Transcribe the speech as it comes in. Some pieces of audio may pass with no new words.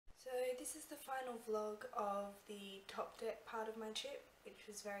this is the final vlog of the Topdeck part of my trip, which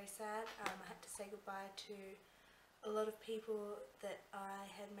was very sad. I had to say goodbye to a lot of people that I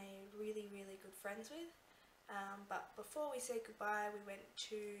had made really good friends with. But before we said goodbye, we went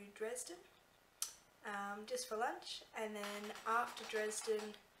to Dresden just for lunch, and then after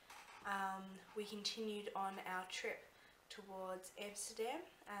Dresden we continued on our trip towards Amsterdam,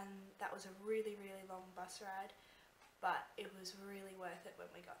 and that was a really long bus ride, but it was really worth it when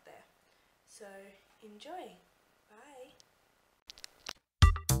we got there. So enjoy. Bye.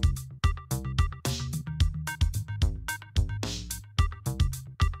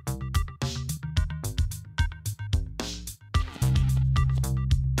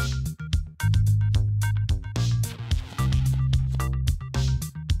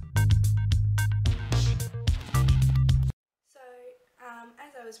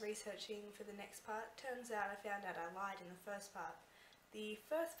 As I was researching for the next part, turns out I found out I lied in the first part. The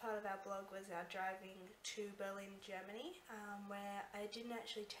first part of our blog was our driving to Berlin, Germany, where I didn't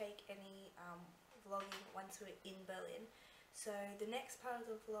actually take any vlogging once we were in Berlin. So the next part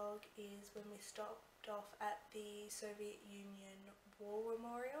of the vlog is when we stopped off at the Soviet Union War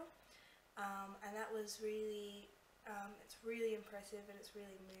Memorial, and that was really, it's really impressive and it's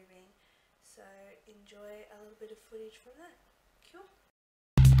really moving. So enjoy a little bit of footage from that. Cool.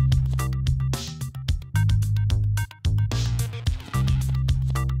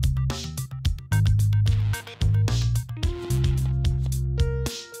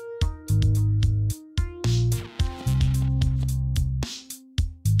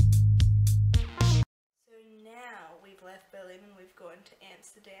 Left Berlin and we've gone to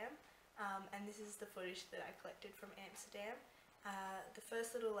Amsterdam, and this is the footage that I collected from Amsterdam. The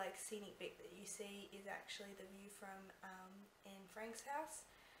first little scenic bit that you see is actually the view from Anne Frank's house,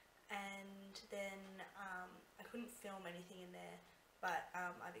 and then I couldn't film anything in there, but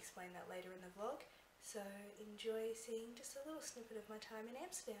I've explained that later in the vlog, so enjoy seeing just a little snippet of my time in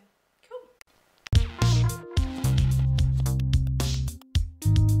Amsterdam. Cool!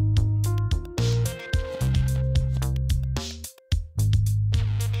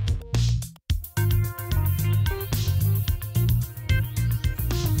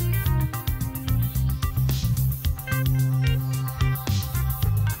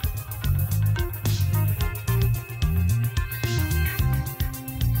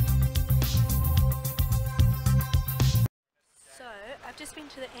 I've just been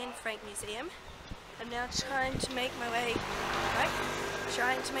to the Anne Frank Museum. I'm now trying to make my way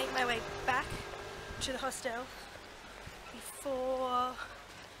back to the hostel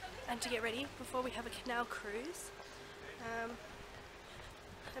to get ready before we have a canal cruise.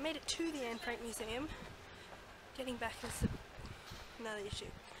 I made it to the Anne Frank Museum. Getting back is another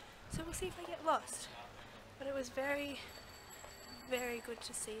issue, so we'll see if I get lost. But it was very good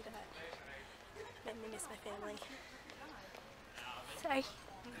to see that. Made me miss my family. Sorry.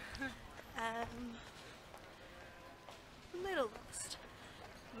 A little lost.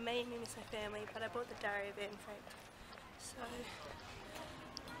 Made me miss my family, but I bought the Diary of Anne Frank. So,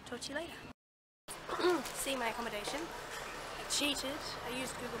 talk to you later. See my accommodation. I cheated. I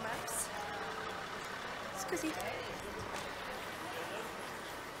used Google Maps. Scusi.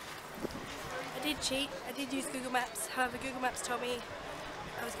 I did cheat. I did use Google Maps. However, Google Maps told me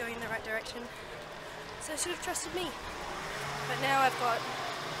I was going in the right direction. So, it should have trusted me. But now I've got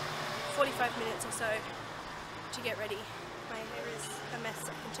 45 minutes or so to get ready. My hair is a mess, I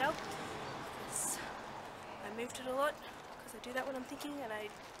can tell, because I moved it a lot, because I do that when I'm thinking, and I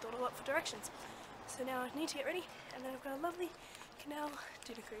thought a lot for directions. So now I need to get ready, and then I've got a lovely canal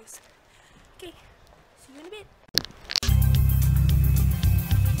dinner cruise. Okay, see you in a bit.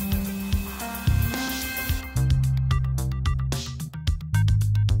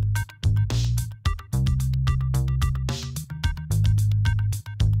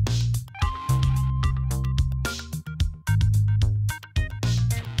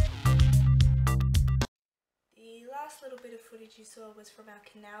 Little bit of footage you saw was from our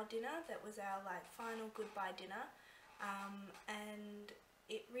canal dinner. That was our final goodbye dinner, and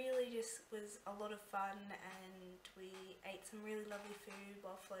it really just was a lot of fun, and we ate some really lovely food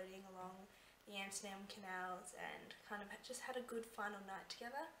while floating along the Amsterdam canals, and kind of just had a good final night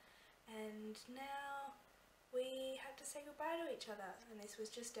together. And now we have to say goodbye to each other, and this was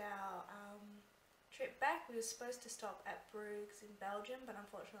just our trip back. We were supposed to stop at Bruges in Belgium, but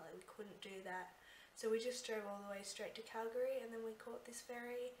unfortunately we couldn't do that. So we just drove all the way straight to Calgary, and then we caught this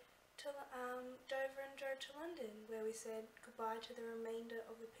ferry to Dover and drove to London, where we said goodbye to the remainder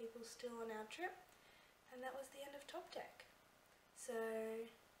of the people still on our trip, and that was the end of Topdeck. So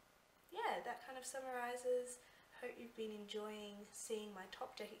yeah, that kind of summarises hope you've been enjoying seeing my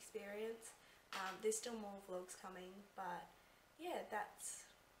Topdeck experience. There's still more vlogs coming, but yeah, that's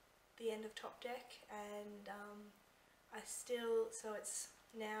the end of Topdeck, and so it's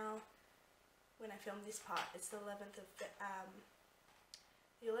now, when I film this part, it's the 11th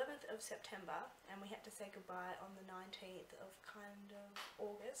of September, and we had to say goodbye on the 19th of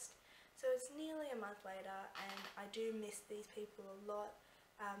August. So it's nearly a month later, and I do miss these people a lot.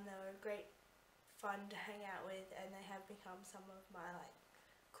 They were great fun to hang out with, and they have become some of my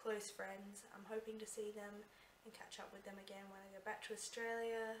close friends. I'm hoping to see them and catch up with them again when I go back to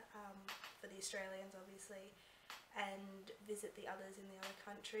Australia, for the Australians obviously, and visit the others in the other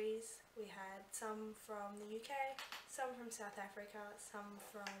countries. We had some from the UK, some from South Africa, some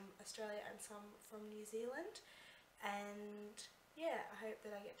from Australia, and some from New Zealand. And yeah, I hope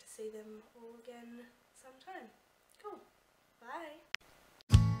that I get to see them all again sometime. Cool. Bye.